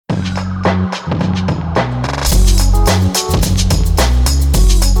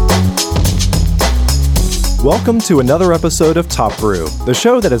Welcome to another episode of Top Brew, the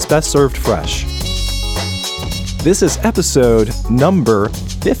show that is best served fresh. This is episode number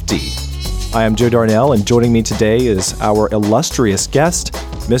 50. I am Joe Darnell, and joining me today is our illustrious guest,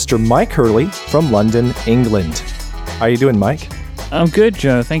 Mr. Mike Hurley from London, England. How are you doing, Mike? I'm good,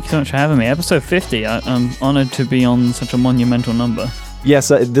 Joe. Thank you so much for having me. Episode 50. I'm honored to be on such a monumental number. Yes,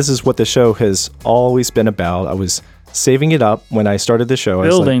 this is what the show has always been about. I was saving it up when I started the show.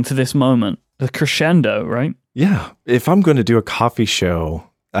 Building to this moment. The crescendo, right? Yeah. If I'm going to do a coffee show,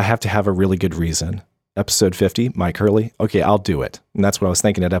 I have to have a really good reason. Episode 50, Mike Hurley. Okay, I'll do it. And that's what I was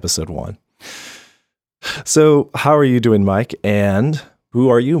thinking at episode 1. So how are you doing, Mike? And who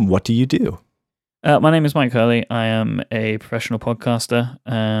are you and what do you do? My name is Mike Hurley. I am a professional podcaster,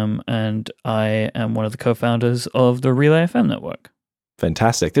 and I am one of the co-founders of the Relay FM network.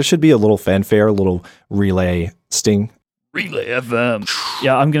 Fantastic. There should be a little fanfare, a little relay sting. Relay FM.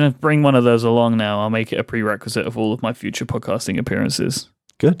 Yeah, I'm going to bring one of those along now. I'll make it a prerequisite of all of my future podcasting appearances.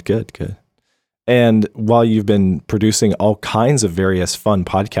 Good. And while you've been producing all kinds of various fun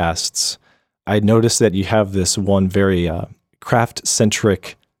podcasts, I noticed that you have this one very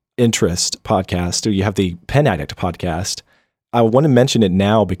craft-centric interest podcast. You have the Pen Addict podcast. I want to mention it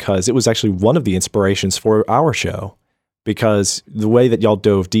now because it was actually one of the inspirations for our show, because the way that y'all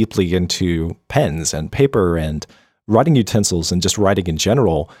dove deeply into pens and paper and writing utensils and just writing in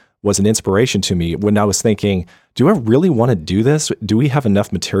general was an inspiration to me when I was thinking, do I really want to do this? Do we have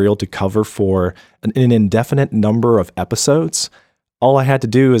enough material to cover for an indefinite number of episodes? All I had to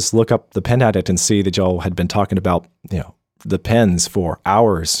do is look up the Pen Addict and see that y'all had been talking about, the pens for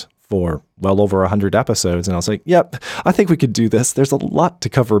hours for well over 100 episodes. And I was like, yep, I think we could do this. There's a lot to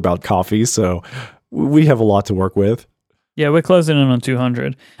cover about coffee, so we have a lot to work with. Yeah, we're closing in on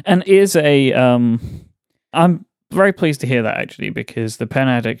 200. And I'm very pleased to hear that, actually, because the Pen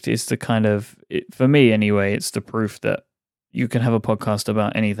Addict is the kind of, for me anyway, it's the proof that you can have a podcast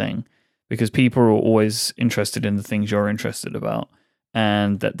about anything, because people are always interested in the things you're interested about,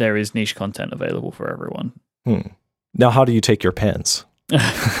 and that there is niche content available for everyone. Now, how do you take your pens?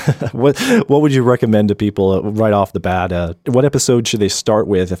 What would you recommend to people right off the bat? What episode should they start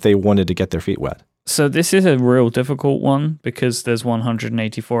with if they wanted to get their feet wet? So this is a real difficult one because there's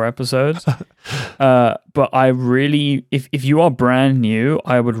 184 episodes. But I really, if you are brand new,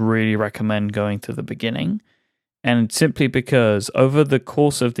 I would really recommend going to the beginning. And simply because over the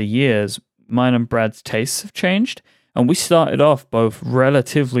course of the years, mine and Brad's tastes have changed. And we started off both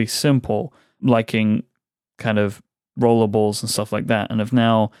relatively simple, liking kind of rollerballs and stuff like that, and have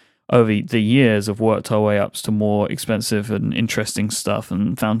now over the years have worked our way up to more expensive and interesting stuff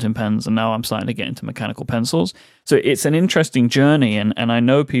and fountain pens, and now I'm starting to get into mechanical pencils. So it's an interesting journey, and I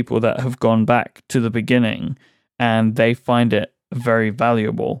know people that have gone back to the beginning and they find it very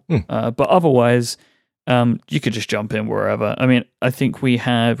valuable. But otherwise, you could just jump in wherever. I mean, I think we've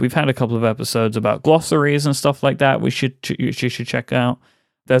had a couple of episodes about glossaries and stuff like that. You should check out.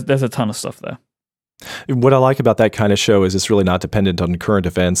 There's a ton of stuff there. What I like about that kind of show is it's really not dependent on current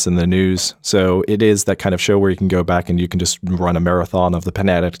events and the news. So it is that kind of show where you can go back and you can just run a marathon of the Pen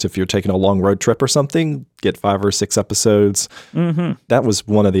Addict. If you're taking a long road trip or something, get 5 or 6 episodes. Mm-hmm. That was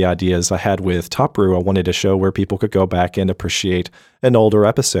one of the ideas I had with Top Brew. I wanted a show where people could go back and appreciate an older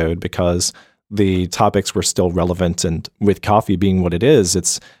episode because the topics were still relevant, and with coffee being what it is,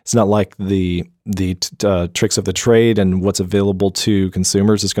 it's not like the tricks of the trade and what's available to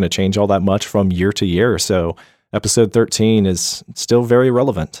consumers is going to change all that much from year to year. So episode 13 is still very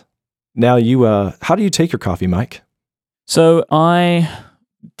relevant. Now, how do you take your coffee, Mike? So I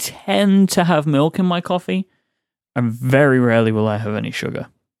tend to have milk in my coffee, and very rarely will I have any sugar.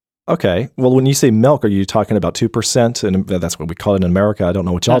 Okay. Well, when you say milk, are you talking about 2%? And that's what we call it in America. I don't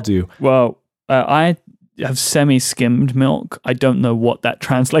know what y'all do. Well, I have semi-skimmed milk. I don't know what that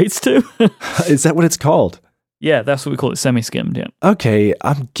translates to. Is that what it's called? Yeah, that's what we call it, semi-skimmed, yeah. Okay,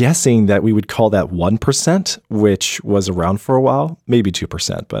 I'm guessing that we would call that 1%, which was around for a while. Maybe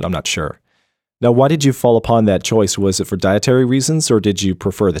 2%, but I'm not sure. Now, why did you fall upon that choice? Was it for dietary reasons, or did you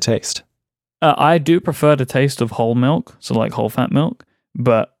prefer the taste? I do prefer the taste of whole milk, so like whole fat milk,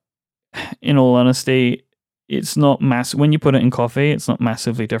 but in all honesty, it's not when you put it in coffee, it's not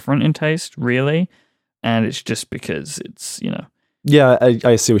massively different in taste, really. And it's just because it's, Yeah,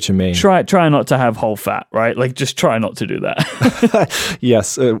 I see what you mean. Try not to have whole fat, right? Like, just try not to do that.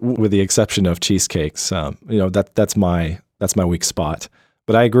 Yes, with the exception of cheesecakes. That's my weak spot.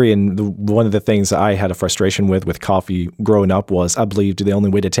 But I agree, and one of the things I had a frustration with coffee growing up was I believed the only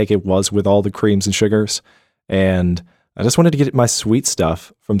way to take it was with all the creams and sugars. And I just wanted to get my sweet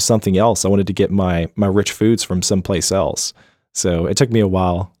stuff from something else. I wanted to get my rich foods from someplace else. So it took me a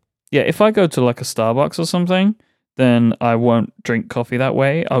while. Yeah, if I go to like a Starbucks or something, then I won't drink coffee that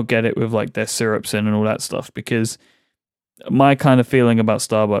way. I'll get it with like their syrups in and all that stuff, because my kind of feeling about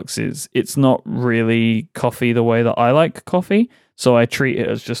Starbucks is it's not really coffee the way that I like coffee. So I treat it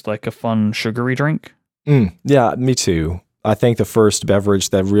as just like a fun sugary drink. Yeah, me too. I think the first beverage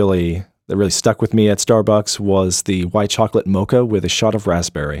that really stuck with me at Starbucks was the white chocolate mocha with a shot of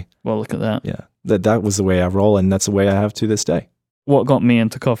raspberry. Well, look at that. Yeah, that was the way I roll, and that's the way I have to this day. What got me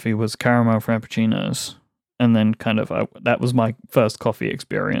into coffee was caramel frappuccinos. And then that was my first coffee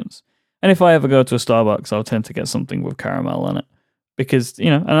experience. And if I ever go to a Starbucks, I'll tend to get something with caramel in it. Because,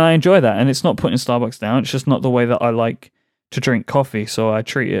 and I enjoy that. And it's not putting Starbucks down. It's just not the way that I like to drink coffee. So I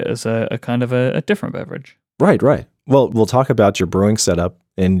treat it as a kind of a different beverage. Right. Well, we'll talk about your brewing setup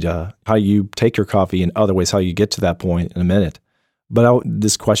and how you take your coffee and other ways how you get to that point in a minute. But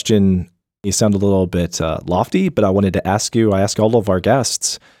this question, you sound a little bit lofty, but I wanted to ask you, I ask all of our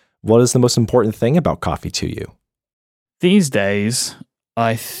guests, what is the most important thing about coffee to you? These days,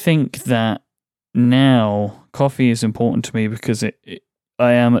 I think that now coffee is important to me because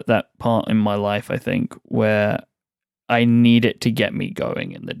I am at that part in my life, I think, where I need it to get me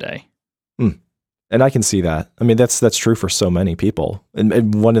going in the day. And I can see that. I mean, that's true for so many people.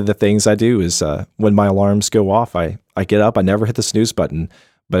 And one of the things I do is when my alarms go off, I get up. I never hit the snooze button,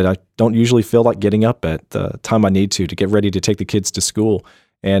 but I don't usually feel like getting up at the time I need to get ready to take the kids to school.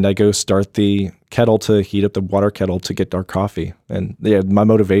 And I go start the kettle to heat up the water kettle to get our coffee. And my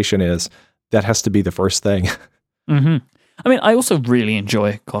motivation is that has to be the first thing. Mm-hmm. I mean, I also really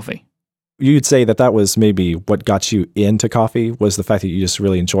enjoy coffee. You'd say that was maybe what got you into coffee, was the fact that you just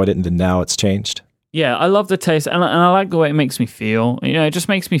really enjoyed it and then now it's changed? Yeah, I love the taste and I like the way it makes me feel. It just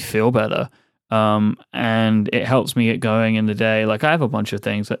makes me feel better. And it helps me get going in the day. Like I have a bunch of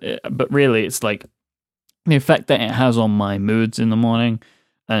things, but really it's like the effect that it has on my moods in the morning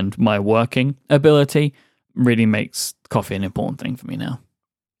and my working ability really makes coffee an important thing for me now.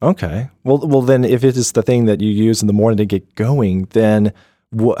 Okay. Well, then if it is the thing that you use in the morning to get going, then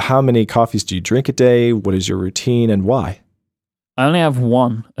how many coffees do you drink a day? What is your routine and why? I only have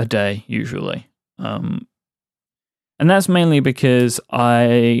one a day usually. And that's mainly because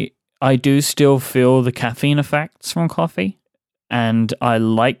I do still feel the caffeine effects from coffee. And I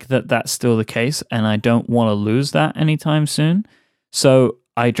like that that's still the case. And I don't want to lose that anytime soon. So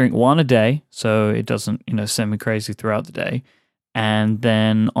I drink one a day, so it doesn't, send me crazy throughout the day. And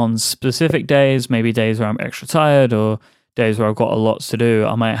then on specific days, maybe days where I'm extra tired or days where I've got a lot to do,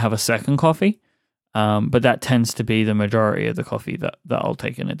 I might have a second coffee. But that tends to be the majority of the coffee that I'll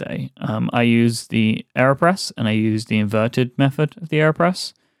take in a day. I use the AeroPress and I use the inverted method of the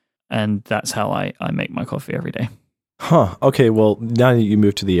AeroPress. And that's how I make my coffee every day. Huh. Okay, well, now that you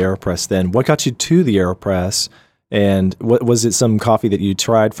moved to the AeroPress then, what got you to the AeroPress? And what was it, some coffee that you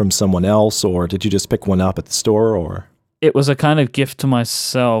tried from someone else, or did you just pick one up at the store, or? It was a kind of gift to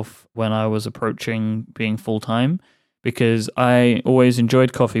myself when I was approaching being full-time, because I always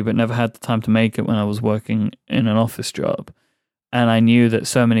enjoyed coffee but never had the time to make it when I was working in an office job. And I knew that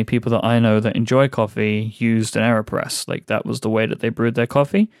so many people that I know that enjoy coffee used an AeroPress. Like that was the way that they brewed their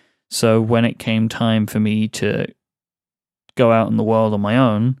coffee. So when it came time for me to go out in the world on my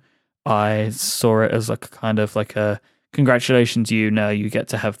own, I saw it as like a kind of like a congratulations you, now you get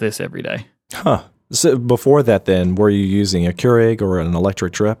to have this every day. Huh. So before that then, were you using a Keurig or an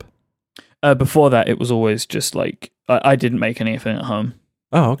electric drip? Before that, it was always just like, I didn't make anything at home.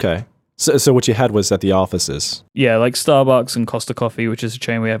 Oh, okay. So what you had was at the offices? Yeah, like Starbucks and Costa Coffee, which is a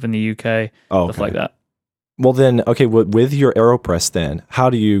chain we have in the UK, stuff like that. Well then, okay, with your AeroPress then, how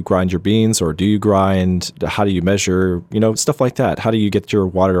do you grind your beans, or do you grind, how do you measure, stuff like that? How do you get your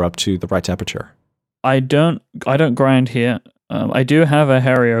water up to the right temperature? I don't grind here. I do have a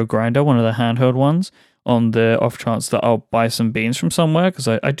Hario grinder, one of the handheld ones, on the off chance that I'll buy some beans from somewhere, because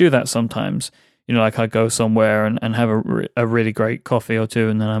I do that sometimes. Like I go somewhere and have a really great coffee or two,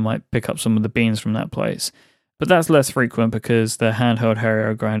 and then I might pick up some of the beans from that place. But that's less frequent because the handheld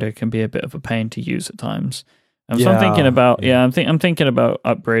Hario grinder can be a bit of a pain to use at times. So I'm thinking about I'm thinking about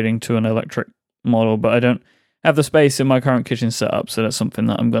upgrading to an electric model, but I don't have the space in my current kitchen setup, so that's something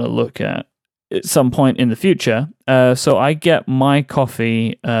that I'm going to look at some point in the future. So I get my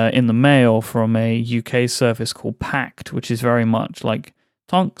coffee in the mail from a UK service called Pact, which is very much like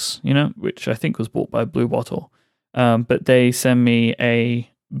Tonks, which I think was bought by Blue Bottle. But they send me a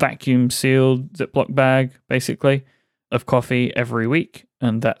vacuum sealed Ziploc bag, basically, of coffee every week,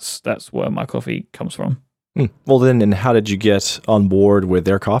 and that's where my coffee comes from. Well, then, and how did you get on board with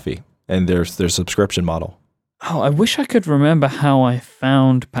their coffee and their subscription model? Oh, I wish I could remember how I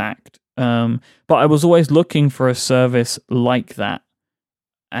found Pact, but I was always looking for a service like that,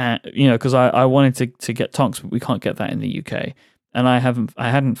 because I wanted to get Tonks, but we can't get that in the UK, and I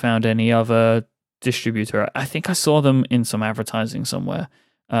hadn't found any other distributor. I think I saw them in some advertising somewhere,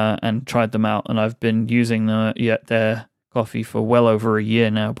 and tried them out, and I've been using their coffee for well over a year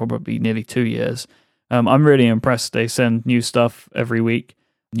now, probably nearly 2 years. I'm really impressed. They send new stuff every week.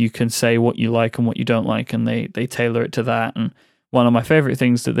 You can say what you like and what you don't like, and they tailor it to that. And one of my favorite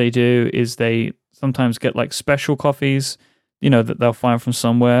things that they do is they sometimes get like special coffees, that they'll find from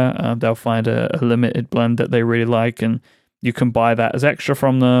somewhere. They'll find a limited blend that they really like, and you can buy that as extra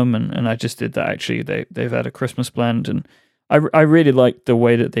from them. And I just did that actually. They've had a Christmas blend, and I really like the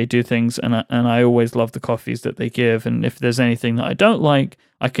way that they do things, and I always love the coffees that they give. And if there's anything that I don't like,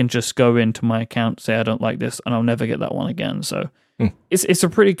 I can just go into my account, say I don't like this, and I'll never get that one again. So it's a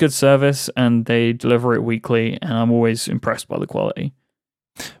pretty good service, and they deliver it weekly, and I'm always impressed by the quality.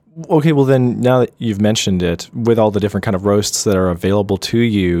 Okay, well then, now that you've mentioned it, with all the different kind of roasts that are available to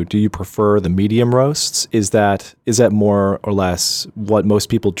you, do you prefer the medium roasts? Is that more or less what most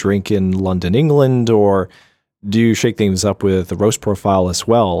people drink in London, England, or do you shake things up with the roast profile as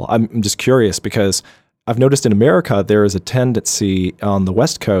well? I'm just curious because I've noticed in America there is a tendency on the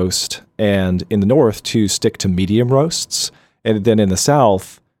West Coast and in the North to stick to medium roasts, and then in the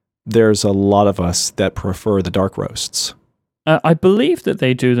South, there's a lot of us that prefer the dark roasts. I believe that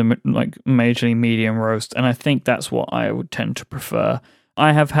they do them like majorly medium roast, and I think that's what I would tend to prefer.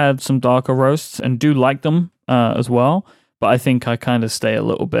 I have had some darker roasts and do like them as well, but I think I kind of stay a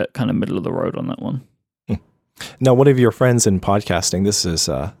little bit kind of middle of the road on that one. Now, one of your friends in podcasting, this is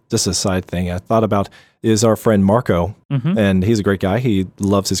just a side thing I thought about, is our friend Marco, and he's a great guy. He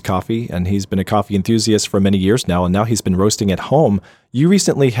loves his coffee, and he's been a coffee enthusiast for many years now, and now he's been roasting at home. You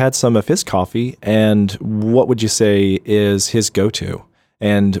recently had some of his coffee, and what would you say is his go-to?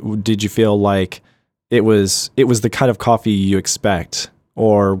 And did you feel like it was the kind of coffee you expect,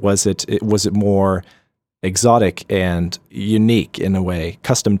 or was it more exotic and unique in a way,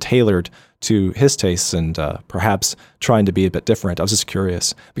 custom tailored to his tastes and perhaps trying to be a bit different? I was just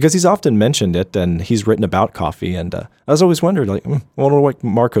curious because he's often mentioned it and he's written about coffee, and I was always wondered, like, I wonder what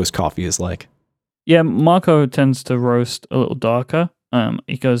Marco's coffee is like. Yeah, Marco tends to roast a little darker.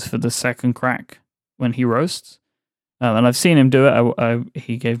 He goes for the second crack when he roasts, and I've seen him do it.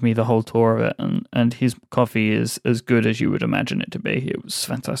 He gave me the whole tour of it, and his coffee is as good as you would imagine it to be. It was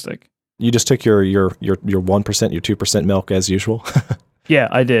fantastic. You just took your 1%, your 2% milk as usual. Yeah,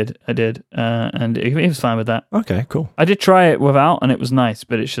 I did, and he was fine with that. Okay, cool. I did try it without, and it was nice,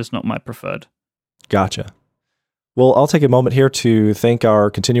 but it's just not my preferred. Gotcha. Well, I'll take a moment here to thank our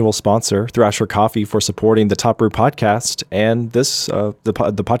continual sponsor, Thrasher Coffee, for supporting the Top Brew podcast and this the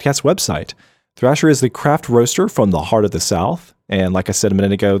podcast website. Thrasher is the craft roaster from the heart of the South, and like I said a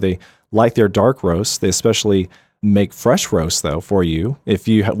minute ago, they like their dark roasts. They especially make fresh roasts, though, for you. If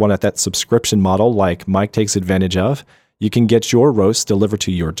you want that subscription model like Mike takes advantage of, you can get your roast delivered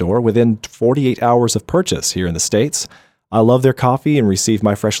to your door within 48 hours of purchase here in the States. I love their coffee and receive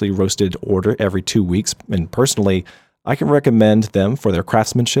my freshly roasted order every 2 weeks. And personally, I can recommend them for their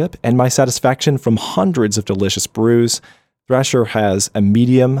craftsmanship and my satisfaction from hundreds of delicious brews. Thrasher has a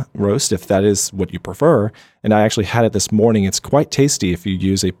medium roast, if that is what you prefer. And I actually had it this morning. It's quite tasty if you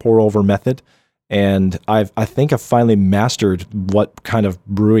use a pour-over method. And I think I've finally mastered what kind of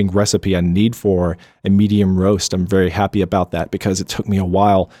brewing recipe I need for a medium roast. I'm very happy about that because it took me a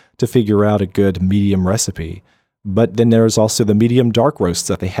while to figure out a good medium recipe. But then there's also the medium dark roasts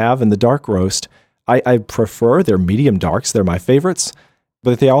that they have. And the dark roast, I prefer their medium darks. They're my favorites.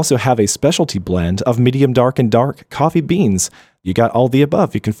 But they also have a specialty blend of medium dark and dark coffee beans. You got all the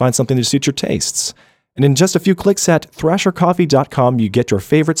above. You can find something to suit your tastes. And in just a few clicks at thrashercoffee.com, you get your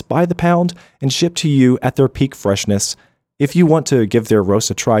favorites by the pound and shipped to you at their peak freshness. If you want to give their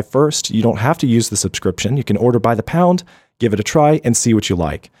roast a try first, you don't have to use the subscription. You can order by the pound, give it a try, and see what you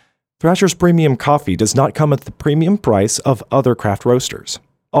like. Thrasher's premium coffee does not come at the premium price of other craft roasters.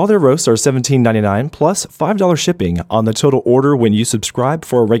 All their roasts are $17.99 plus $5 shipping on the total order when you subscribe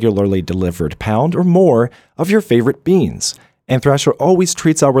for a regularly delivered pound or more of your favorite beans. And Thrasher always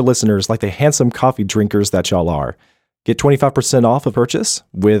treats our listeners like the handsome coffee drinkers that y'all are. Get 25% off a purchase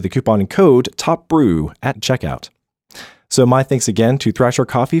with the coupon code TOPBREW at checkout. So my thanks again to Thrasher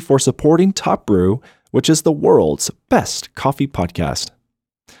Coffee for supporting Top Brew, which is the world's best coffee podcast.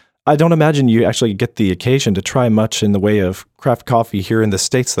 I don't imagine you actually get the occasion to try much in the way of craft coffee here in the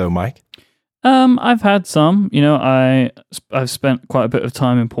States, though, Mike. I've had some. I've spent quite a bit of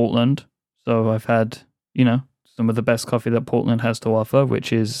time in Portland, so I've had, some of the best coffee that Portland has to offer,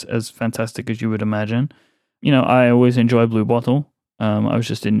 which is as fantastic as you would imagine. I always enjoy Blue Bottle. I was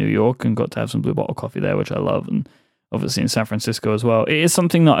just in New York and got to have some Blue Bottle coffee there, which I love. And obviously in San Francisco as well. It is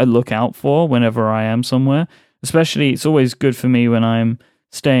something that I look out for whenever I am somewhere. Especially, it's always good for me when I'm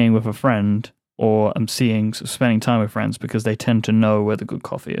staying with a friend or I'm spending time with friends because they tend to know where the good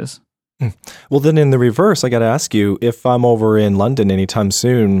coffee is. Well, then in the reverse, I got to ask you, if I'm over in London anytime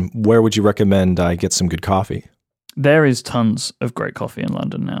soon, where would you recommend I get some good coffee? There is tons of great coffee in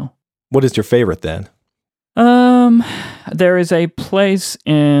London now. What is your favorite then? There is a place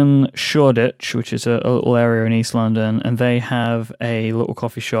in Shoreditch, which is a little area in East London, and they have a little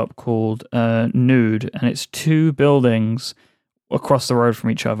coffee shop called Nude, and it's 2 buildings across the road from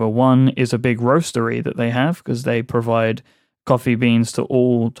each other. One is a big roastery that they have because they provide coffee beans to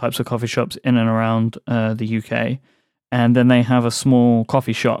all types of coffee shops in and around the UK, and then they have a small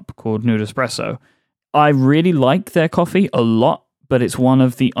coffee shop called Nude Espresso. I really like their coffee a lot, but it's one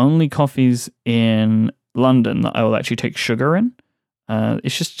of the only coffees in London that I will actually take sugar in.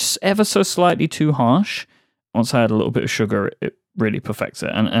 It's just ever so slightly too harsh. Once I add a little bit of sugar, it really perfects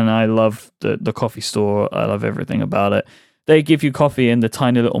it. And I love the coffee store. I love everything about it. They give you coffee in the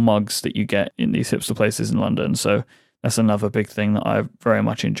tiny little mugs that you get in these hipster places in London. So that's another big thing that I very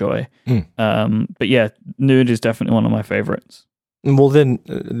much enjoy. But yeah, Nude is definitely one of my favorites. Well, then,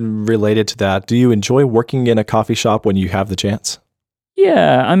 related to that, do you enjoy working in a coffee shop when you have the chance?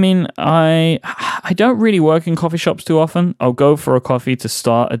 Yeah, I mean, I don't really work in coffee shops too often. I'll go for a coffee to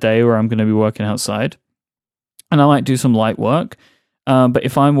start a day where I'm going to be working outside, and I might do some light work. But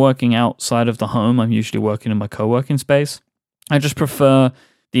if I'm working outside of the home, I'm usually working in my co-working space. I just prefer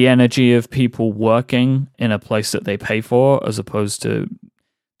the energy of people working in a place that they pay for, as opposed to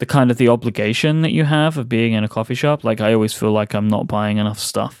the kind of the obligation that you have of being in a coffee shop. Like, I always feel like I'm not buying enough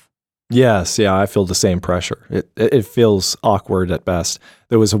stuff. Yes, yeah, I feel the same pressure. It feels awkward at best.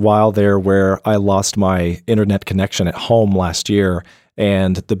 There was a while there where I lost my internet connection at home last year,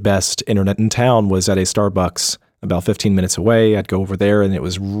 and the best internet in town was at a Starbucks about 15 minutes away. I'd go over there, and it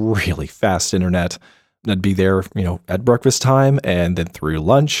was really fast internet. I'd be there, at breakfast time and then through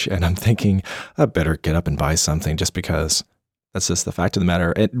lunch, and I'm thinking, I better get up and buy something just because that's just the fact of the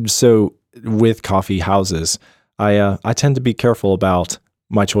matter. And so with coffee houses, I tend to be careful about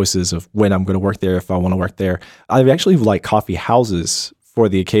my choices of when I'm going to work there, if I want to work there. I actually like coffee houses for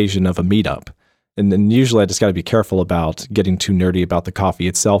the occasion of a meetup. And then usually I just got to be careful about getting too nerdy about the coffee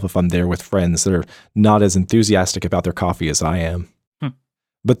itself if I'm there with friends that are not as enthusiastic about their coffee as I am.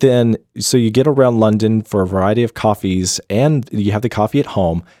 But then, so you get around London for a variety of coffees and you have the coffee at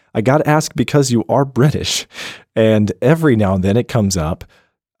home. I got to ask, because you are British, and every now and then it comes up,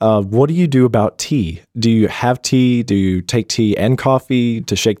 what do you do about tea? Do you have tea? Do you take tea and coffee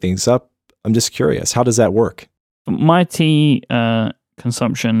to shake things up? I'm just curious. How does that work? My tea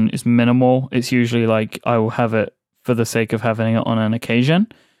consumption is minimal. It's usually like I will have it for the sake of having it on an occasion.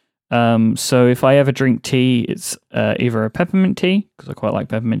 So if I ever drink tea, it's either a peppermint tea, because I quite like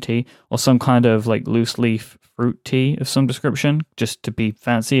peppermint tea, or some kind of like loose leaf fruit tea of some description, just to be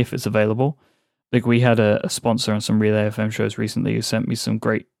fancy if it's available. Like, we had a sponsor on some Relay FM shows recently who sent me some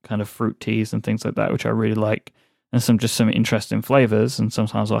great kind of fruit teas and things like that, which I really like, and some interesting flavors, and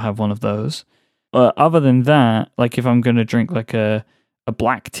sometimes I'll have one of those. Other than that, like if I'm going to drink like a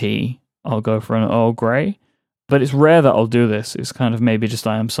black tea, I'll go for an Earl Grey. But it's rare that I'll do this. It's kind of maybe just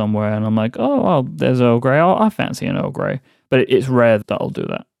I am somewhere and I'm like, oh, well, there's Earl Grey. I fancy an Earl Grey. But it's rare that I'll do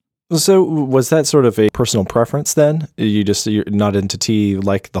that. So was that sort of a personal preference then? You're not into tea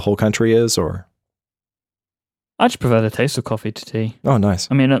like the whole country is, or? I just prefer the taste of coffee to tea. Oh, nice.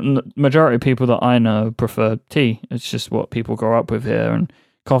 I mean, the majority of people that I know prefer tea. It's just what people grow up with here, and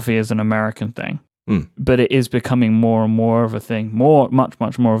coffee is an American thing. But it is becoming more and more of a thing,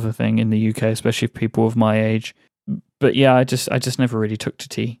 much more of a thing in the UK, especially for people of my age. But yeah, I just never really took to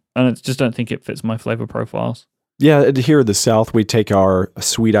tea, and I just don't think it fits my flavor profiles. Yeah, here in the South, we take our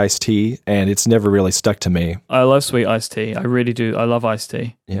sweet iced tea, and it's never really stuck to me. I love sweet iced tea. I really do. I love iced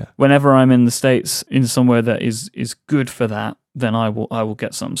tea. Yeah. Whenever I'm in the States, in somewhere that is good for that, then I will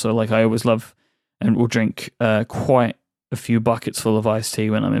get some. So like I always love and will drink quite a few buckets full of iced tea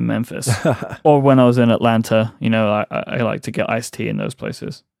when I'm in Memphis. Or when I was in Atlanta, I like to get iced tea in those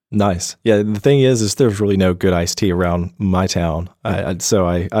places. Nice. Yeah, the thing is there's really no good iced tea around my town. So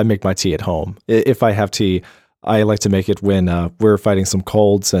I make my tea at home. If I have tea, I like to make it when we're fighting some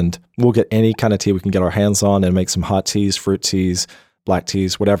colds, and we'll get any kind of tea we can get our hands on and make some hot teas, fruit teas, black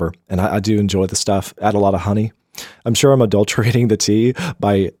teas, whatever. And I do enjoy the stuff. Add a lot of honey. I'm sure I'm adulterating the tea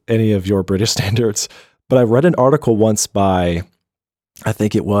by any of your British standards, but I read an article once by, I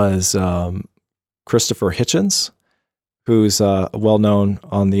think it was Christopher Hitchens, who's well known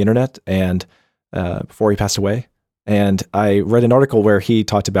on the internet, and before he passed away. And I read an article where he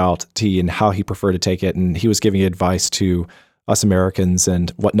talked about tea and how he preferred to take it. And he was giving advice to us Americans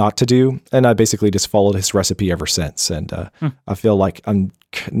and what not to do. And I basically just followed his recipe ever since. And I feel like I'm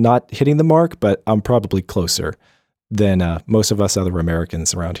not hitting the mark, but I'm probably closer than most of us other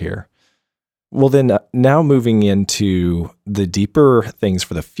Americans around here. Well, then now moving into the deeper things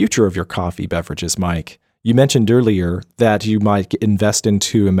for the future of your coffee beverages, Mike, you mentioned earlier that you might invest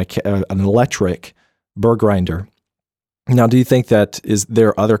into an electric burr grinder. Now, do you think is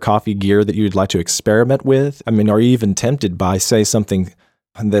there other coffee gear that you'd like to experiment with? I mean, are you even tempted by, say, something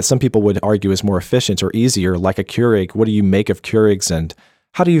that some people would argue is more efficient or easier, like a Keurig? What do you make of Keurigs, and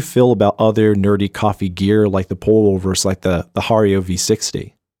how do you feel about other nerdy coffee gear like the pour-overs, like the Hario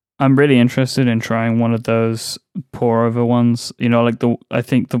V60? I'm really interested in trying one of those pour-over ones. You know, like I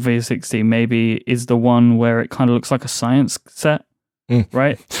think the V60 maybe is the one where it kind of looks like a science set.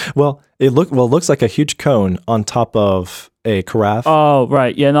 Right. Well, it looks like a huge cone on top of a carafe. Oh,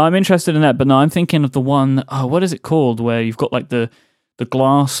 right. Yeah. No, I'm interested in that, but no, I'm thinking of the one. Oh, what is it called? Where you've got like the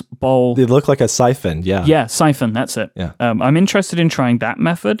glass bowl. They look like a siphon. Yeah. Yeah, siphon. That's it. Yeah. I'm interested in trying that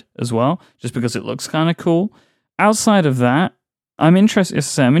method as well, just because it looks kind of cool. Outside of that, I'm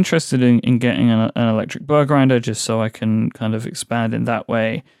interested in getting an electric burr grinder just so I can kind of expand in that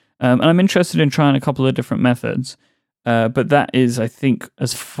way. And I'm interested in trying a couple of different methods. But that is, I think,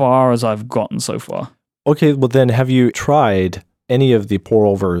 as far as I've gotten so far. Okay, well then, have you tried any of the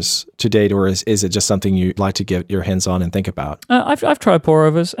pour-overs to date, or is it just something you'd like to get your hands on and think about? I've tried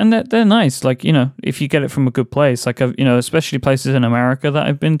pour-overs, and they're nice. Like, you know, if you get it from a good place, like, especially places in America that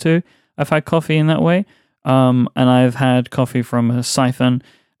I've been to, I've had coffee in that way. And I've had coffee from a siphon,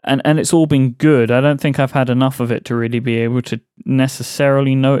 and it's all been good. I don't think I've had enough of it to really be able to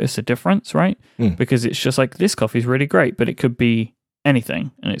necessarily notice a difference, right? Because it's just like, this coffee is really great, but it could be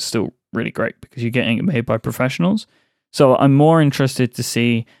anything, and it's still really great because you're getting it made by professionals. So I'm more interested to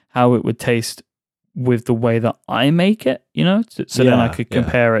see how it would taste with the way that I make it, you know, so then I could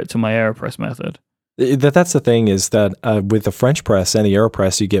compare it to my AeroPress method. That's the thing, is that with the French press and the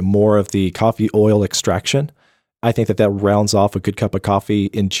AeroPress, you get more of the coffee oil extraction. I think that rounds off a good cup of coffee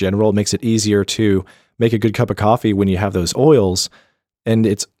in general. It makes it easier to make a good cup of coffee when you have those oils. And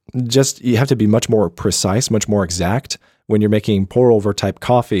it's just, you have to be much more precise, much more exact when you're making pour-over type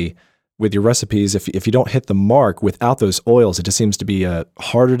coffee with your recipes. If you don't hit the mark without those oils, it just seems to be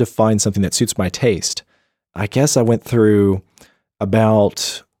harder to find something that suits my taste. I guess I went through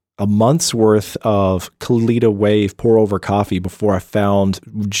about a month's worth of Kalita Wave pour-over coffee before I found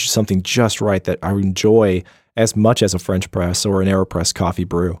something just right that I enjoy as much as a French press or an AeroPress coffee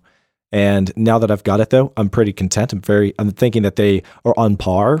brew. And now that I've got it, though, I'm pretty content. I'm thinking that they are on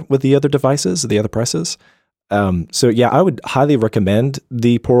par with the other devices, the other presses. So yeah, I would highly recommend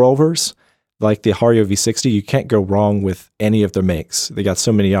the pour-overs, like the Hario V60. You can't go wrong with any of their makes. They got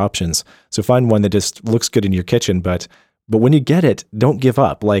so many options. So find one that just looks good in your kitchen, but when you get it, don't give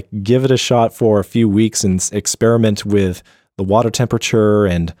up. Like, give it a shot for a few weeks and experiment with the water temperature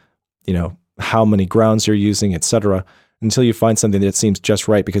and, you know, how many grounds you're using, etc., until you find something that seems just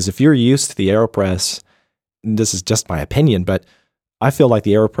right. Because if you're used to the AeroPress, this is just my opinion, but I feel like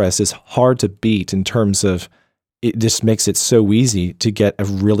the AeroPress is hard to beat in terms of it just makes it so easy to get a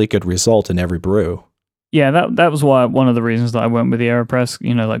really good result in every brew. Yeah, that was why one of the reasons that I went with the AeroPress,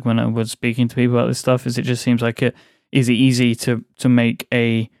 you know, like when I was speaking to people about this stuff, is it just seems like it is easy to make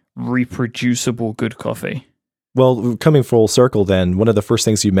a reproducible good coffee. Well, coming full circle then, one of the first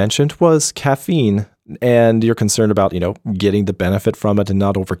things you mentioned was caffeine, and you're concerned about, you know, getting the benefit from it and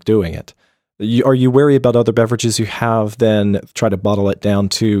not overdoing it. Are you wary about other beverages you have, then try to bottle it down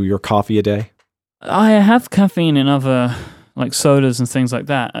to your coffee a day? I have caffeine in other, like, sodas and things like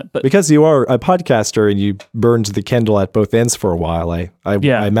that. But because you are a podcaster and you burned the candle at both ends for a while, I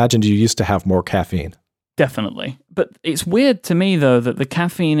imagined you used to have more caffeine. Definitely. But it's weird to me, though, that the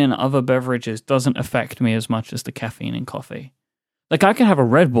caffeine in other beverages doesn't affect me as much as the caffeine in coffee. Like, I can have a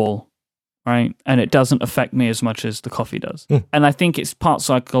Red Bull, right? And it doesn't affect me as much as the coffee does. And I think it's part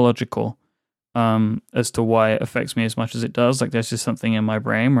psychological as to why it affects me as much as it does. Like, there's just something in my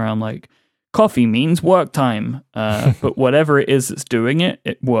brain where I'm like, coffee means work time. But whatever it is that's doing it,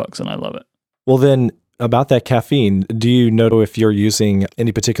 it works and I love it. Well, then, about that caffeine, do you know if you're using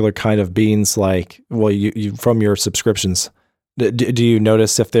any particular kind of beans, like, well, you from your subscriptions? Do you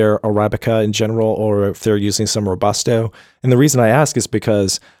notice if they're Arabica in general or if they're using some Robusto? And the reason I ask is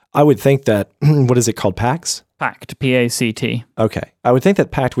because I would think that, what is it called, PACT? PACT, P-A-C-T. Okay. I would think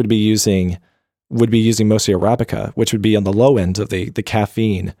that PACT would be using mostly Arabica, which would be on the low end of the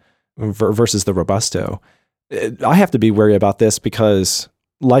caffeine versus the Robusto. I have to be wary about this because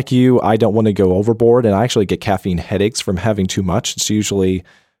like you, I don't want to go overboard, and I actually get caffeine headaches from having too much. It's usually,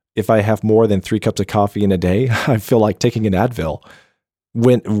 if I have more than 3 cups of coffee in a day, I feel like taking an Advil.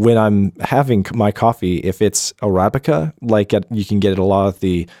 When I'm having my coffee, if it's Arabica, like you can get at a lot of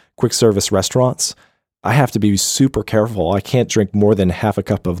the quick service restaurants, I have to be super careful. I can't drink more than half a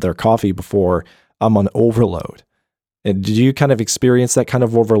cup of their coffee before I'm on overload. And did you kind of experience that kind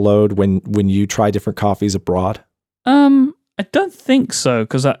of overload when you try different coffees abroad? I don't think so,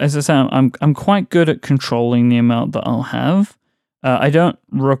 because as I say, I'm quite good at controlling the amount that I'll have. I don't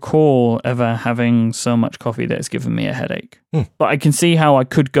recall ever having so much coffee that it's given me a headache. But I can see how I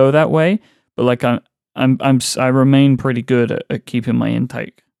could go that way. But like I remain pretty good at keeping my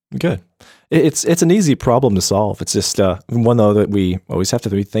intake. Good. It's an easy problem to solve. It's just one, though, that we always have to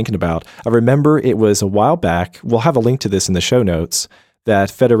be thinking about. I remember it was a while back. We'll have a link to this in the show notes,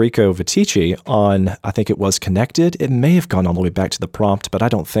 that Federico Viticci on, I think it was Connected. It may have gone all the way back to the prompt, but I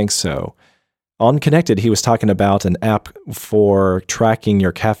don't think so. On Connected, he was talking about an app for tracking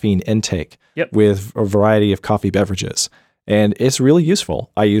your caffeine intake with a variety of coffee beverages. And it's really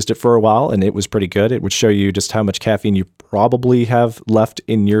useful. I used it for a while, and it was pretty good. It would show you just how much caffeine you probably have left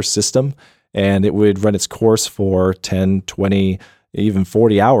in your system, and it would run its course for 10, 20, even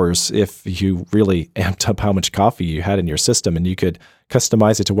 40 hours if you really amped up how much coffee you had in your system. And you could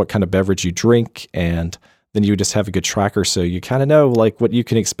customize it to what kind of beverage you drink, and then you just have a good tracker, so you kind of know like what you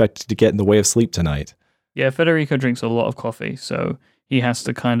can expect to get in the way of sleep tonight. Yeah, Federico drinks a lot of coffee, so he has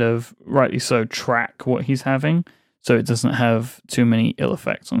to kind of, rightly so, track what he's having, so it doesn't have too many ill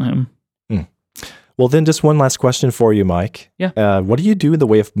effects on him. Well, then just one last question for you, Mike. Yeah. What do you do in the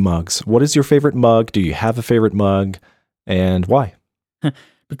way of mugs? What is your favorite mug? Do you have a favorite mug? And why?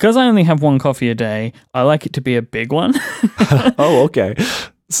 Because I only have one coffee a day, I like it to be a big one. Oh, okay.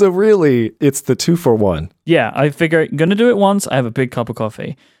 So really, it's the 2-for-1. Yeah, I figure I'm going to do it once, I have a big cup of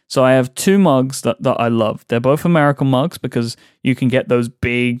coffee. So I have 2 mugs that I love. They're both American mugs because you can get those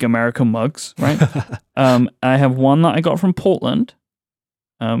big American mugs, right? I have one that I got from Portland,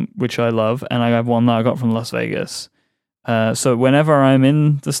 which I love, and I have one that I got from Las Vegas. So whenever I'm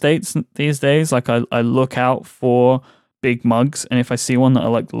in the States these days, like I look out for big mugs, and if I see one that I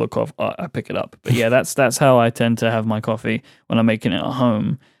like the look of, I pick it up. But yeah, that's how I tend to have my coffee when I'm making it at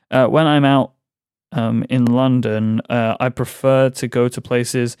home. When I'm out in London, I prefer to go to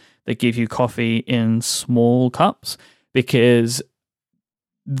places that give you coffee in small cups, because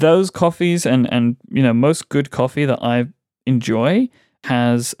those coffees and you know, most good coffee that I enjoy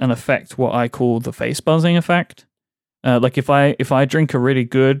has an effect what I call the face buzzing effect. Like if I drink a really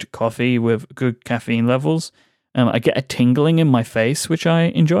good coffee with good caffeine levels, I get a tingling in my face, which I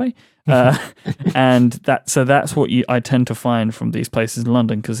enjoy. And that's what I tend to find from these places in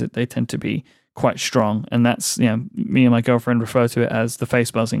London, because they tend to be quite strong. And that's, you know, me and my girlfriend refer to it as the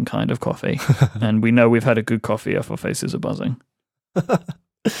face buzzing kind of coffee. And we know we've had a good coffee if our faces are buzzing.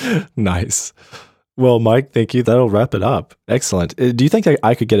 Nice. Well, Mike, thank you. That'll wrap it up. Excellent. Do you think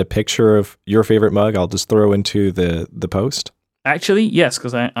I could get a picture of your favorite mug? I'll just throw into the post. Actually, yes,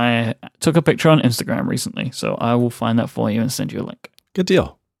 because I took a picture on Instagram recently, so I will find that for you and send you a link. Good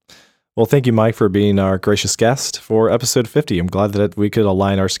deal. Well, thank you, Mike, for being our gracious guest for episode 50. I'm glad that we could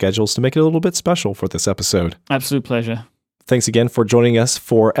align our schedules to make it a little bit special for this episode. Absolute pleasure. Thanks again for joining us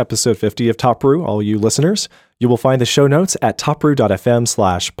for episode 50 of Top Brew, all you listeners. You will find the show notes at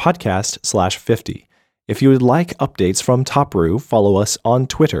topbrew.fm/podcast/50. If you would like updates from Top Brew, follow us on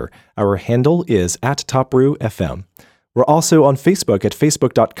Twitter. Our handle is @TopBrewFM. We're also on Facebook at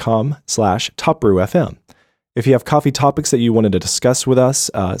facebook.com/TopBrewFM. If you have coffee topics that you wanted to discuss with us,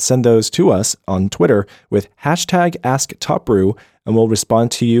 send those to us on Twitter with #AskTopBrew, and we'll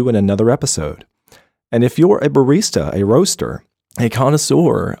respond to you in another episode. And if you're a barista, a roaster, a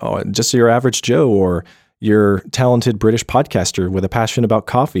connoisseur, or just your average Joe, or you're a talented British podcaster with a passion about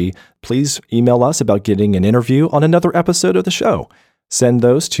coffee, please email us about getting an interview on another episode of the show. Send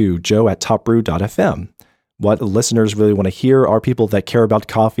those to joe@topbrew.fm. What listeners really want to hear are people that care about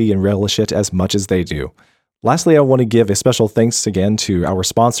coffee and relish it as much as they do. Lastly, I want to give a special thanks again to our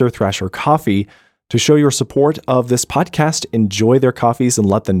sponsor, Thrasher Coffee. To show your support of this podcast, enjoy their coffees and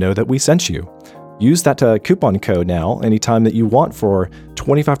let them know that we sent you. Use that coupon code now anytime that you want for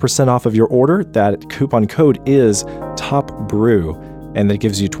 25% off of your order. That coupon code is TOPBREW, and that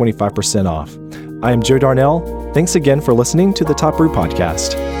gives you 25% off. I am Joe Darnell. Thanks again for listening to the Top Brew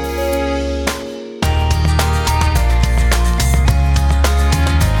Podcast.